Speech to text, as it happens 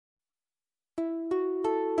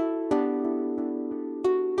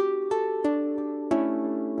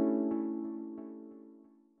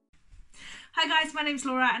Hi guys, my name's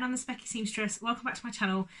Laura and I'm the Specky Seamstress. Welcome back to my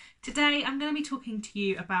channel. Today I'm going to be talking to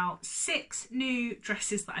you about 6 new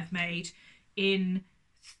dresses that I've made in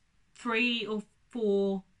 3 or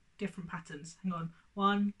 4 different patterns. Hang on,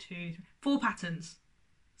 1, 2, 3, 4 patterns,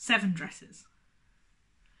 7 dresses.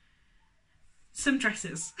 Some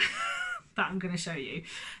dresses that I'm going to show you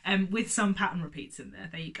with some pattern repeats in there.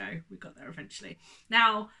 There you go, we got there eventually.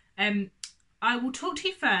 Now, I will talk to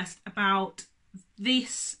you first about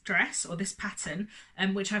this dress or this pattern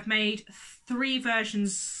which I've made 3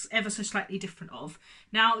 versions ever so slightly different of.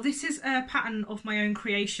 Now this is a pattern of my own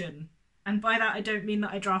creation, and by that I don't mean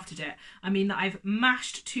that I drafted it, I mean that I've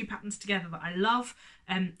mashed 2 patterns together that I love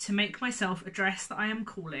to make myself a dress that I am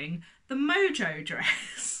calling the Mojo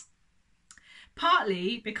dress.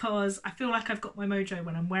 Partly because I feel like I've got my mojo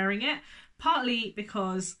when I'm wearing it, partly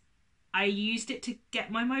because I used it to get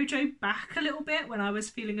my mojo back a little bit when I was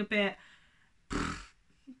feeling a bit,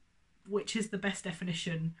 which is the best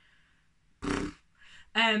definition,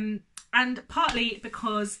 and partly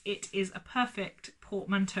because it is a perfect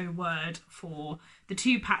portmanteau word for the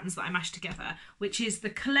 2 patterns that I mashed together, which is the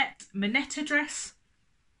Colette Moneta dress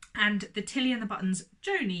and the Tilly and the Buttons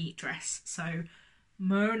Joni dress. So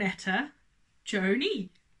Moneta, Joni,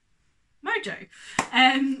 Mojo.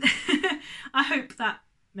 I hope that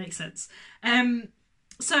makes sense.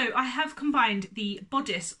 So I have combined the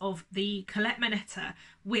bodice of the Colette Moneta,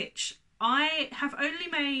 which I have only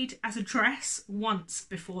made as a dress once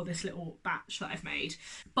before this little batch that I've made,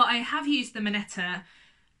 but I have used the Moneta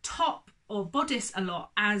top or bodice a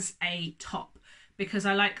lot as a top because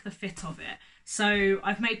I like the fit of it. So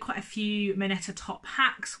I've made quite a few Moneta top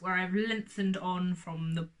hacks where I've lengthened on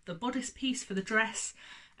from the bodice piece for the dress,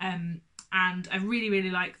 and I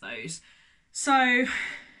really like those. So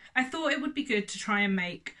I thought it would be good to try and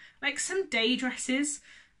make like some day dresses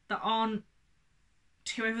that aren't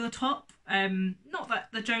too over the top. Not that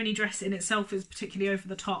the Joni dress in itself is particularly over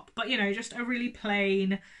the top, but you know, just a really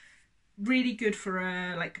plain, really good for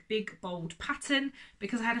a like big bold pattern,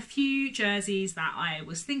 because I had a few jerseys that I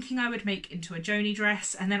was thinking I would make into a Joni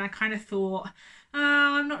dress, and then I kind of thought,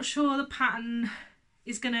 oh, I'm not sure the pattern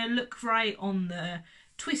is going to look right on the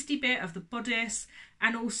twisty bit of the bodice,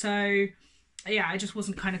 and also yeah, I just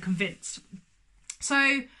wasn't kind of convinced.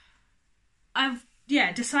 So I've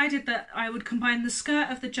decided that I would combine the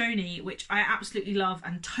skirt of the Joni, which I absolutely love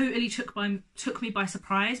and totally took me by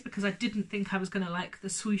surprise because I didn't think I was going to like the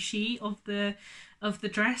swooshy of the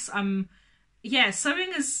dress. Yeah,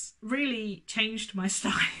 sewing has really changed my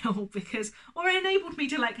style because, or enabled me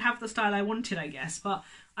to like have the style I wanted, I guess, but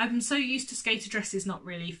I'm so used to skater dresses not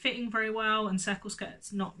really fitting very well and circle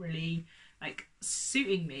skirts not really like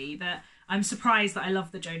suiting me that I'm surprised that I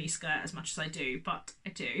love the Joni skirt as much as I do, but I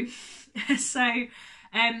do. So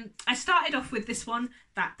I started off with this one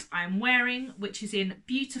that I'm wearing, which is in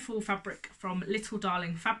beautiful fabric from Little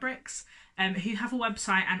Darling Fabrics, who have a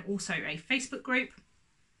website and also a Facebook group.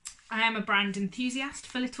 I am a brand enthusiast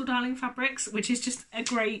for Little Darling Fabrics, which is just a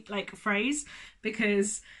great like phrase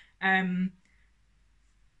because I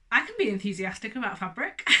can be enthusiastic about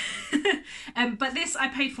fabric. But this I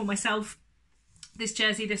paid for myself. This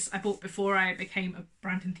jersey, this I bought before I became a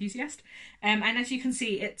brand enthusiast, and as you can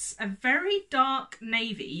see, it's a very dark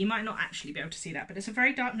navy. You might not actually be able to see that, but it's a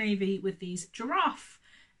very dark navy with these giraffes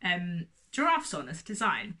on as a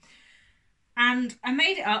design. And I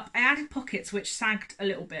made it up. I added pockets which sagged a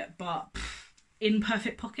little bit, but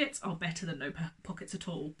imperfect pockets are better than no pockets at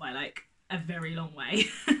all by like a very long way.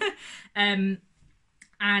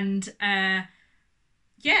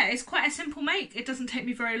 Yeah, it's quite a simple make. It doesn't take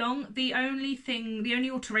me very long. The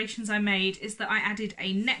only alterations I made is that I added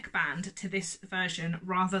a neckband to this version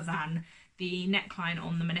rather than the neckline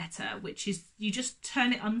on the Moneta, which is you just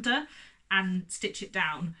turn it under and stitch it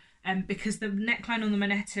down. Because the neckline on the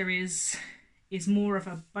Moneta is more of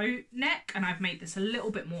a boat neck, and I've made this a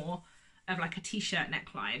little bit more of like a t-shirt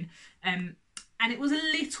neckline. And it was a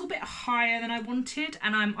little bit higher than I wanted,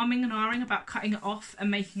 and I'm umming and ahhing about cutting it off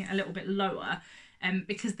and making it a little bit lower.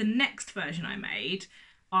 Because the next version I made,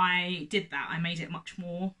 I did that. I made it much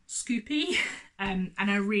more scoopy, and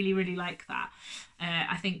I really like that.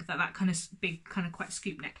 I think that kind of big, kind of quite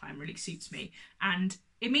scoop neckline really suits me, and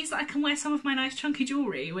it means that I can wear some of my nice chunky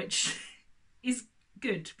jewellery, which is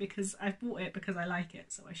good because I've bought it because I like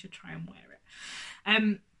it, so I should try and wear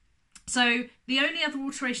it. So the only other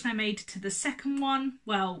alteration I made to the second one,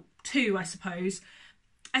 well, 2 I suppose,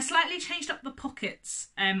 I slightly changed up the pockets.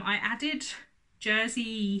 I added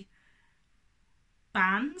jersey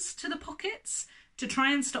bands to the pockets to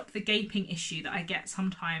try and stop the gaping issue that I get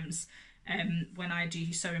sometimes when I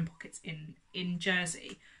do sew in pockets in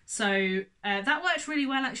jersey. So that worked really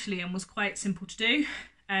well actually, and was quite simple to do.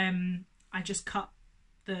 I just cut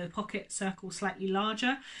the pocket circle slightly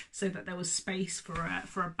larger so that there was space for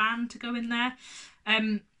a band to go in there.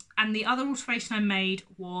 And the other alteration I made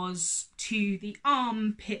was to the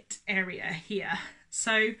armpit area here.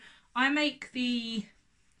 So I make the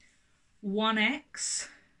 1X,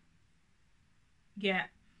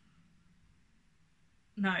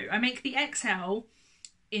 I make the XL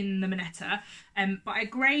in the Minetta, but I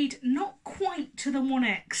grade not quite to the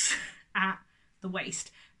 1X at the waist.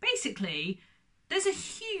 Basically, there's a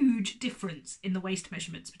huge difference in the waist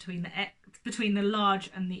measurements between the large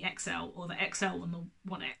and the XL, or the XL and the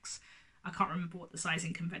 1X. I can't remember what the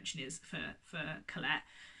sizing convention is for Colette.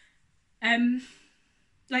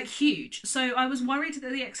 Like huge. So I was worried that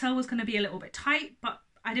the XL was going to be a little bit tight, but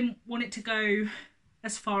I didn't want it to go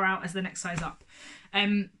as far out as the next size up.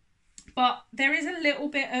 But there is a little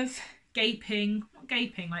bit of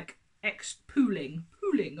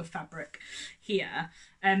pooling of fabric here.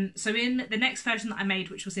 So in the next version that I made,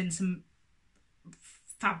 which was in some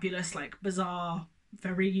fabulous, like bizarre,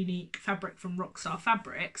 very unique fabric from Rockstar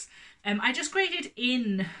Fabrics, I just graded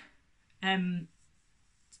in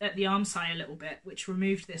at the arm side a little bit, which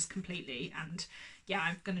removed this completely. And yeah,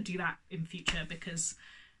 I'm going to do that in future because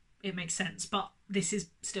it makes sense, but this is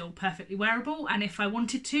still perfectly wearable, and if I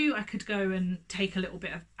wanted to, I could go and take a little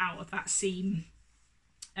bit out of that seam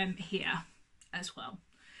here as well.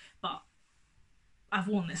 But I've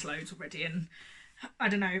worn this loads already, and I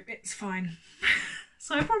don't know, it's fine.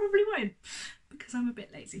 So I probably won't, because I'm a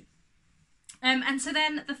bit lazy. And so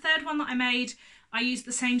then the third one that I made, I used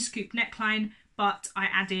the same scoop neckline, but I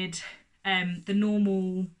added the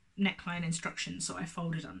normal neckline instructions, so I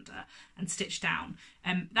folded under and stitched down.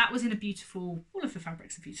 That was in a beautiful, all of the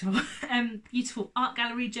fabrics are beautiful, beautiful art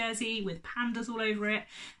gallery jersey with pandas all over it,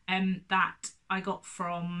 that I got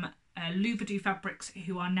from Loubadou Fabrics,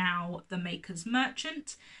 who are now the Maker's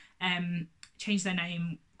Merchant, changed their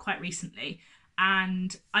name quite recently,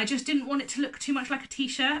 and I just didn't want it to look too much like a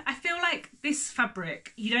t-shirt. I feel like this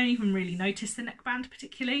fabric, you don't even really notice the neckband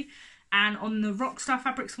particularly, and on the Rockstar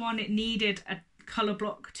Fabrics one, it needed a colour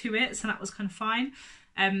block to it, so that was kind of fine.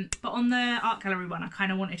 But on the art gallery one, I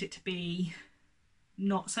kind of wanted it to be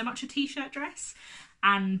not so much a t-shirt dress,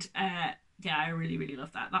 and yeah, I really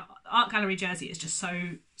love that. That art gallery jersey is just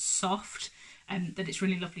so soft that it's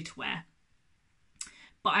really lovely to wear.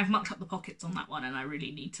 But I've mucked up the pockets on that one, and I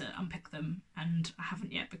really need to unpick them, and I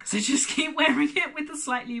haven't yet because I just keep wearing it with a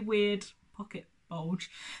slightly weird pocket bulge.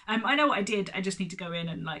 I know what I did, I just need to go in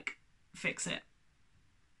and like fix it.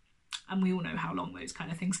 And we all know how long those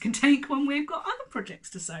kind of things can take when we've got other projects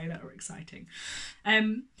to sew that are exciting.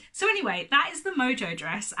 So anyway, that is the Mojo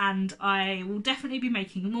dress, and I will definitely be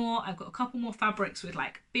making more. I've got a couple more fabrics with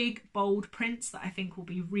like big, bold prints that I think will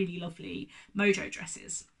be really lovely Mojo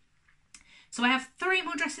dresses. So I have 3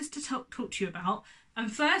 more dresses to talk to you about. I'm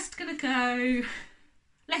first going to go,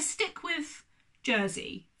 let's stick with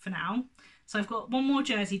jersey for now. So I've got one more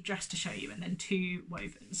jersey dress to show you, and then 2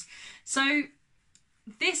 wovens. So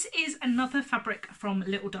this is another fabric from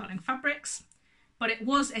Little Darling Fabrics, but it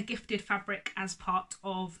was a gifted fabric as part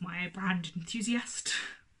of my brand enthusiast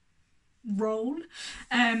role.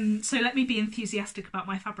 So let me be enthusiastic about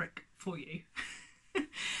my fabric for you.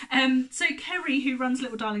 So Kerry, who runs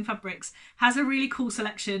Little Darling Fabrics, has a really cool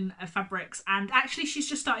selection of fabrics, and actually she's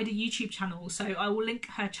just started a YouTube channel, so I will link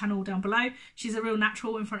her channel down below. She's a real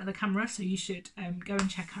natural in front of the camera, so you should go and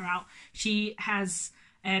check her out. She has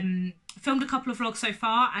filmed a couple of vlogs so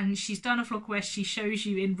far, and she's done a vlog where she shows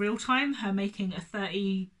you in real time her making a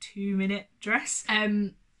 32-minute dress,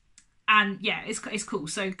 and yeah, it's cool,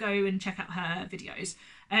 so go and check out her videos.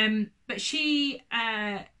 But she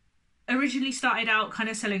originally started out kind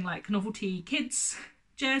of selling like novelty kids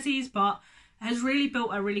jerseys, but has really built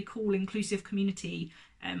a really cool inclusive community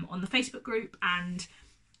on the Facebook group, and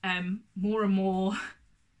more and more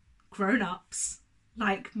grown-ups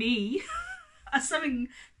like me are sewing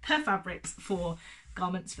her fabrics for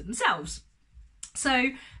garments for themselves.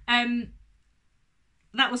 So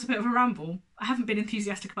that was a bit of a ramble. I haven't been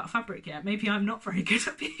enthusiastic about fabric yet. Maybe I'm not very good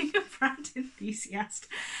at being a brand enthusiast.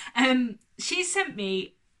 She sent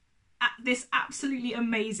me this absolutely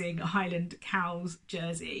amazing Highland Cows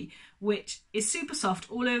jersey, which is super soft.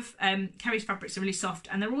 All of Kerry's fabrics are really soft,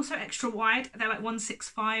 and they're also extra wide. They're like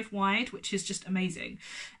 165 wide, which is just amazing,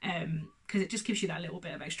 because it just gives you that little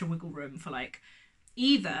bit of extra wiggle room for like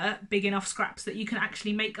either big enough scraps that you can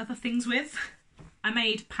actually make other things with. I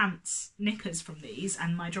made pants knickers from these,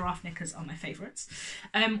 and my giraffe knickers are my favourites,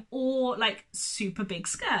 or like super big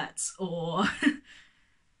skirts, or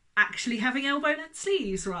actually having elbow length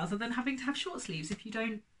sleeves rather than having to have short sleeves if you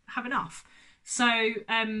don't have enough. So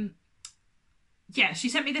yeah, she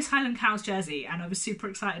sent me this Highland Cows jersey and I was super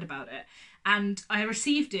excited about it. And I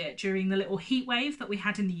received it during the little heat wave that we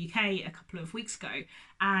had in the UK a couple of weeks ago.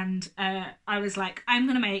 And I was like, I'm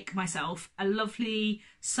going to make myself a lovely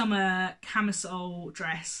summer camisole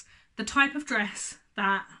dress. The type of dress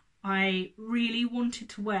that I really wanted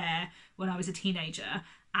to wear when I was a teenager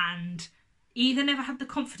and either never had the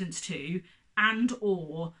confidence to and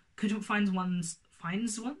or couldn't find ones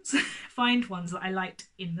that I liked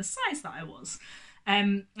in the size that I was.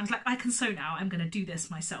 I was like, I can sew now, I'm going to do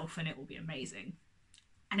this myself and it will be amazing.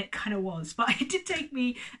 And it kind of was, but it did take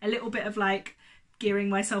me a little bit of like gearing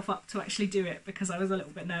myself up to actually do it because I was a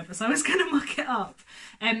little bit nervous I was going to muck it up.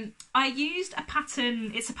 I used a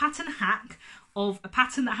pattern, it's a pattern hack of a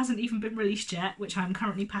pattern that hasn't even been released yet, which I'm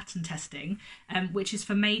currently pattern testing, which is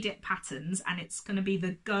for Made It Patterns, and it's going to be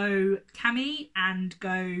the Go Cami and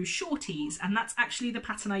Go Shorties, and that's actually the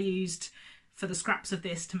pattern I used for the scraps of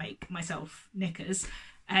this to make myself knickers.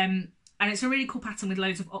 And it's a really cool pattern with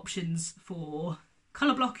loads of options for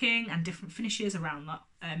colour blocking and different finishes around the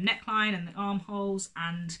neckline and the armholes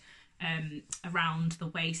and around the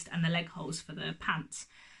waist and the leg holes for the pants.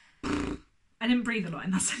 I didn't breathe a lot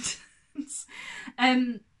in that sentence.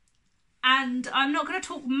 And I'm not going to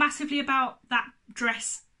talk massively about that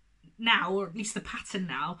dress now, or at least the pattern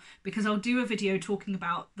now, because I'll do a video talking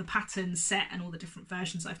about the pattern set and all the different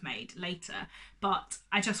versions I've made later. But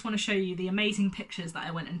I just want to show you the amazing pictures that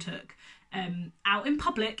I went and took out in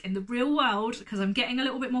public in the real world, because I'm getting a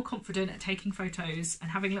little bit more confident at taking photos and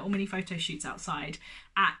having little mini photo shoots outside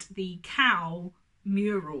at the cow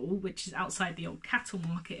mural, which is outside the old cattle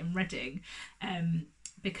market in Reading,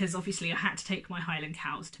 because obviously I had to take my Highland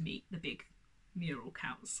cows to meet the big mural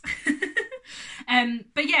cows.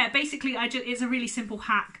 But yeah, basically it's a really simple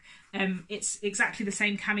hack. It's exactly the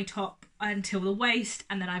same cami top until the waist,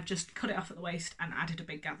 and then I've just cut it off at the waist and added a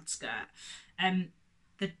big gathered skirt.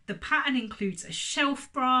 The pattern includes a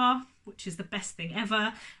shelf bra, which is the best thing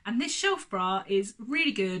ever, and this shelf bra is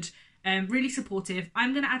really good, really supportive.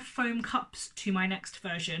 I'm going to add foam cups to my next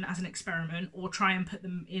version as an experiment, or try and put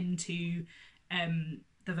them into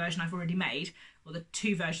the version I've already made, or the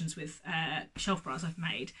two versions with shelf bras I've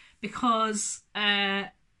made, because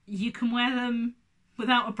you can wear them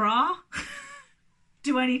without a bra.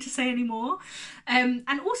 Do I need to say any more? And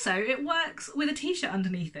also it works with a t-shirt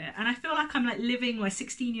underneath it, and I feel like I'm like living my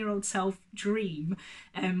 16-year-old self dream,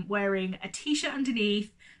 wearing a t-shirt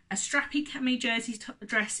underneath, a strappy cami jersey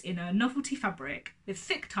dress in a novelty fabric with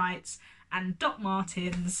thick tights and Doc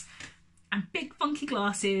Martens and big funky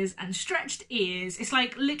glasses and stretched ears. It's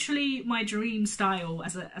like literally my dream style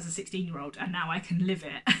as a 16-year-old, and now I can live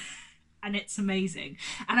it. And it's amazing.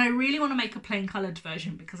 And I really want to make a plain coloured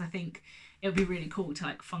version because I think it would be really cool to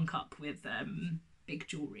like funk up with big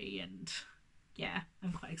jewellery, and yeah,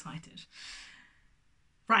 I'm quite excited.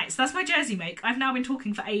 Right, so that's my jersey make. I've now been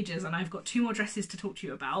talking for ages and I've got two more dresses to talk to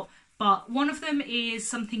you about, but one of them is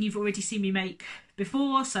something you've already seen me make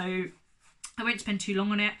before, so I won't spend too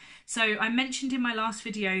long on it. So I mentioned in my last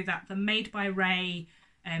video that the Made by Rae,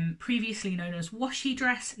 previously known as washi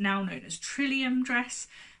dress, now known as Trillium dress,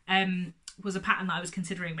 was a pattern that I was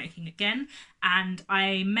considering making again, and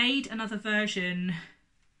I made another version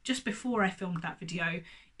just before I filmed that video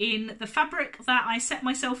in the fabric that I set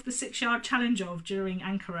myself the 6-yard challenge of during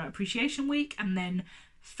Ankara Appreciation Week and then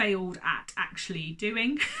failed at actually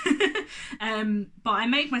doing. But I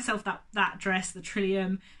made myself that dress, the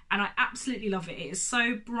Trillium, and I absolutely love it. It is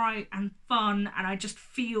so bright and fun, and I just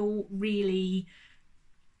feel really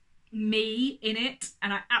me in it,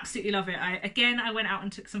 and I absolutely love it. I went out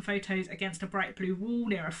and took some photos against a bright blue wall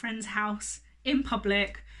near a friend's house in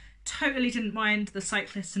public. Totally didn't mind the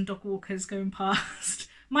cyclists and dog walkers going past.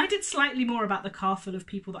 Minded slightly more about the car full of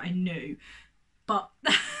people that I knew, but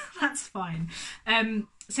that's fine.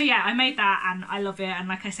 So yeah, I made that and I love it, and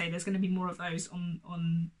like I say, there's going to be more of those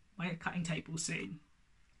on my cutting table soon.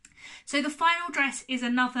 So the final dress is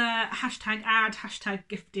another hashtag ad, hashtag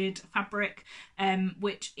gifted fabric,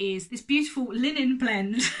 which is this beautiful linen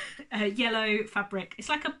blend yellow fabric. It's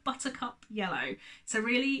like a buttercup yellow. It's a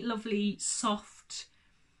really lovely, soft,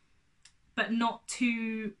 but not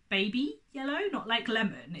too baby yellow, not like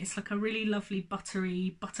lemon. It's like a really lovely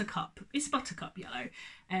buttery buttercup. It's buttercup yellow,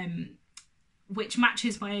 which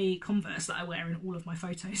matches my Converse that I wear in all of my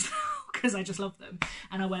photos now because I just love them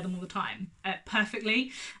and I wear them all the time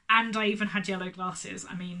perfectly. And I even had yellow glasses.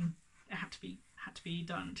 I mean, it had to be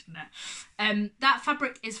done, didn't it? That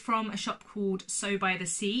fabric is from a shop called Sew by the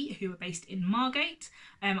Sea, who are based in Margate.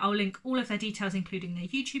 I'll link all of their details, including their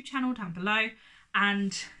YouTube channel, down below.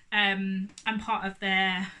 And I'm part of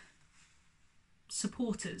their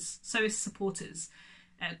supporters, sewist supporters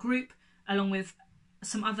group, along with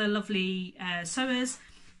some other lovely sewers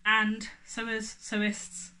and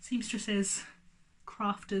sewists, seamstresses,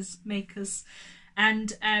 crafters, makers,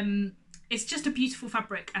 and it's just a beautiful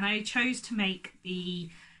fabric. And I chose to make the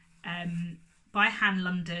by Hand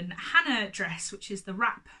London Hannah dress, which is the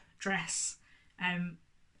wrap dress.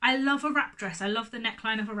 I love a wrap dress. I love the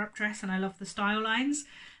neckline of a wrap dress, and I love the style lines.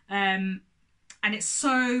 And it's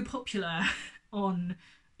so popular on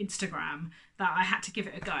Instagram that I had to give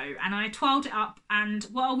it a go. And I twirled it up, and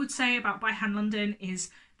what I would say about By Hand London is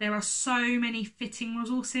there are so many fitting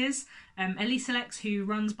resources. Elisa Lex, who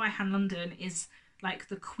runs By Hand London, is like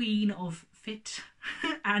the queen of fit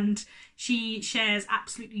and she shares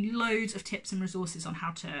absolutely loads of tips and resources on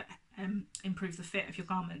how to improve the fit of your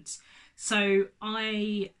garments. So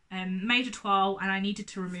I made a toile, and I needed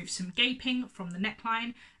to remove some gaping from the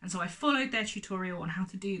neckline, and so I followed their tutorial on how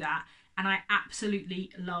to do that, and I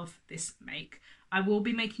absolutely love this make. I will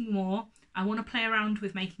be making more. I want to play around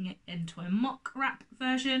with making it into a mock wrap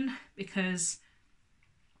version because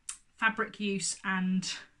fabric use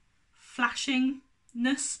and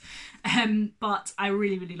flashingness, but I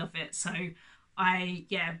really love it, so I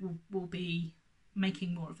will be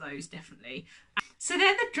making more of those, definitely. So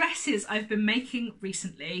they're the dresses I've been making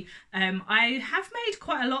recently. I have made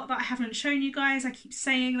quite a lot that I haven't shown you guys. I keep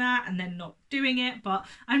saying that and then not doing it, but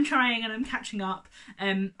I'm trying and I'm catching up.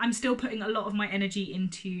 I'm still putting a lot of my energy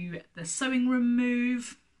into the sewing room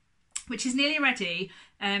move, which is nearly ready,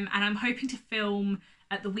 and I'm hoping to film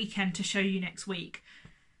at the weekend to show you next week.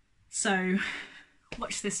 So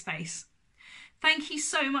watch this space. Thank you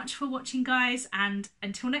so much for watching, guys, and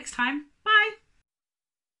until next time,